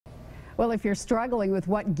Well, if you're struggling with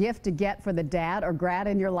what gift to get for the dad or grad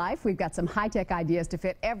in your life, we've got some high-tech ideas to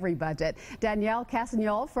fit every budget. Danielle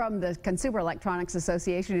Cassignol from the Consumer Electronics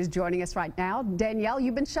Association is joining us right now. Danielle,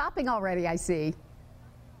 you've been shopping already, I see.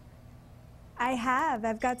 I have.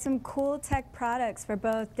 I've got some cool tech products for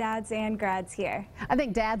both dads and grads here. I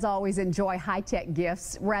think dads always enjoy high-tech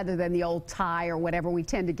gifts rather than the old tie or whatever we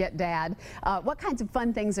tend to get dad. What kinds of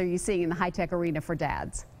fun things are you seeing in the high-tech arena for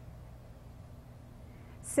dads?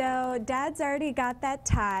 So dad's already got that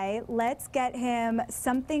tie. Let's get him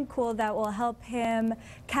something cool that will help him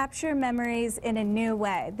capture memories in a new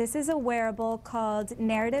way. This is a wearable called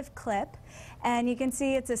Narrative Clip, and you can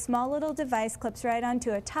see it's a small little device, clips right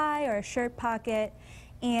onto a tie or a shirt pocket,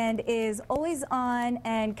 and is always on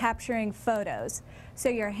and capturing photos. So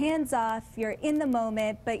you're hands off, you're in the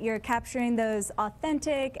moment, but you're capturing those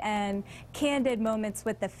authentic and candid moments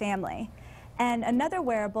with the family. And another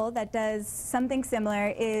wearable that does something similar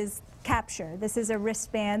is Capture. This is a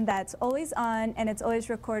wristband that's always on and it's always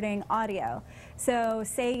recording audio. So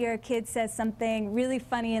say your kid says something really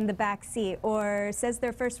funny in the back seat or says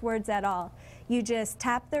their first words at all. You just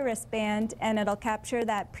tap the wristband and it'll capture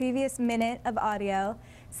that previous minute of audio,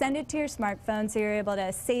 send it to your smartphone so you're able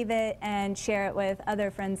to save it and share it with other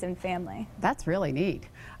friends and family. That's really neat.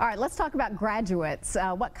 All right, let's talk about graduates.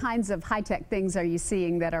 What kinds of high-tech things are you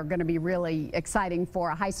seeing that are going to be really exciting for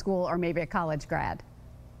a high school or maybe a college grad?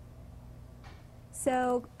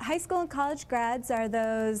 So high school and college grads are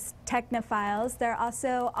those technophiles. They're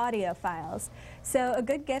also audiophiles. So a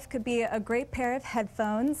good gift could be a great pair of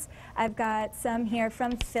headphones. I've got some here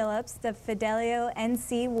from Philips, the Fidelio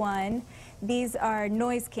NC1. These are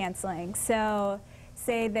noise canceling. So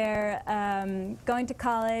say they're going to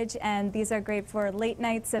college and these are great for late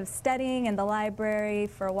nights of studying in the library,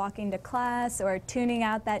 for walking to class or tuning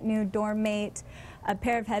out that new dorm mate. A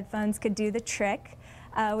pair of headphones could do the trick.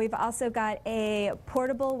 We've also got a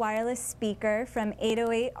portable wireless speaker from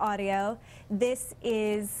 808 Audio. This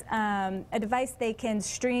is a device they can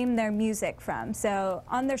stream their music from. So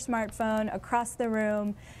on their smartphone, across the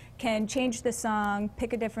room, can change the song,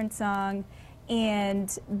 pick a different song,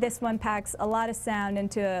 and this one packs a lot of sound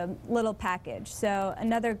into a little package. So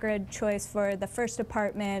another good choice for the first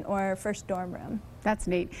apartment or first dorm room. That's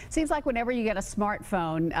neat. Seems like whenever you get a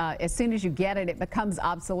smartphone, as soon as you get it, it becomes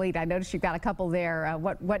obsolete. I noticed you've got a couple there.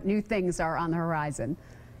 What new things are on the horizon?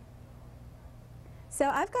 So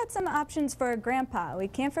I've got some options for Grandpa. We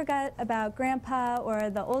can't forget about Grandpa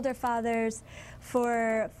or the older fathers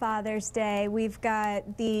for Father's Day. We've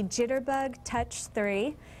got the Jitterbug Touch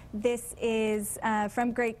 3. This is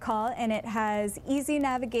from Great Call, and it has easy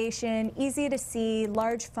navigation, easy to see,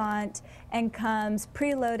 large font, and comes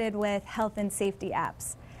preloaded with health and safety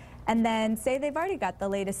apps. And then say they've already got the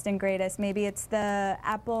latest and greatest. Maybe it's the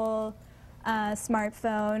Apple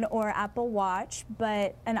smartphone or Apple Watch,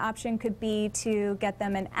 but an option could be to get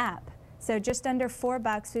them an app. So just under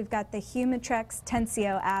 $4, we've got the Humitrex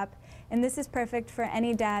Tensio app, and this is perfect for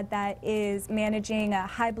any dad that is managing a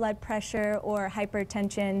high blood pressure or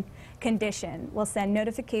hypertension condition. We'll send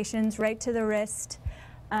notifications right to the wrist,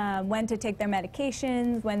 when to take their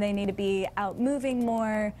medications, when they need to be out moving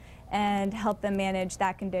more, and help them manage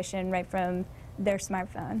that condition right from their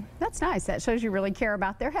smartphone. That's nice. That shows you really care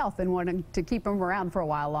about their health and wanting to keep them around for a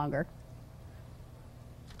while longer.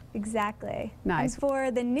 Exactly. Nice. And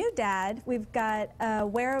for the new dad, we've got a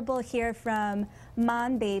wearable here from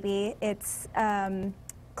Mon Baby. It's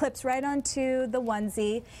clips right onto the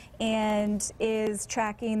onesie and is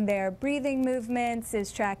tracking their breathing movements,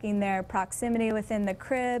 is tracking their proximity within the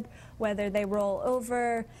crib, whether they roll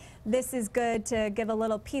over. This is good to give a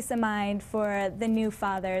little peace of mind for the new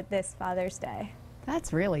father this Father's Day.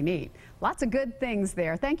 That's really neat. Lots of good things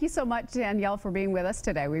there. Thank you so much, Danielle, for being with us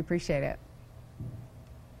today. We appreciate it.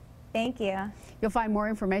 Thank you. You'll find more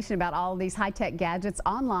information about all of these high-tech gadgets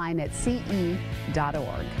online at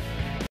ce.org.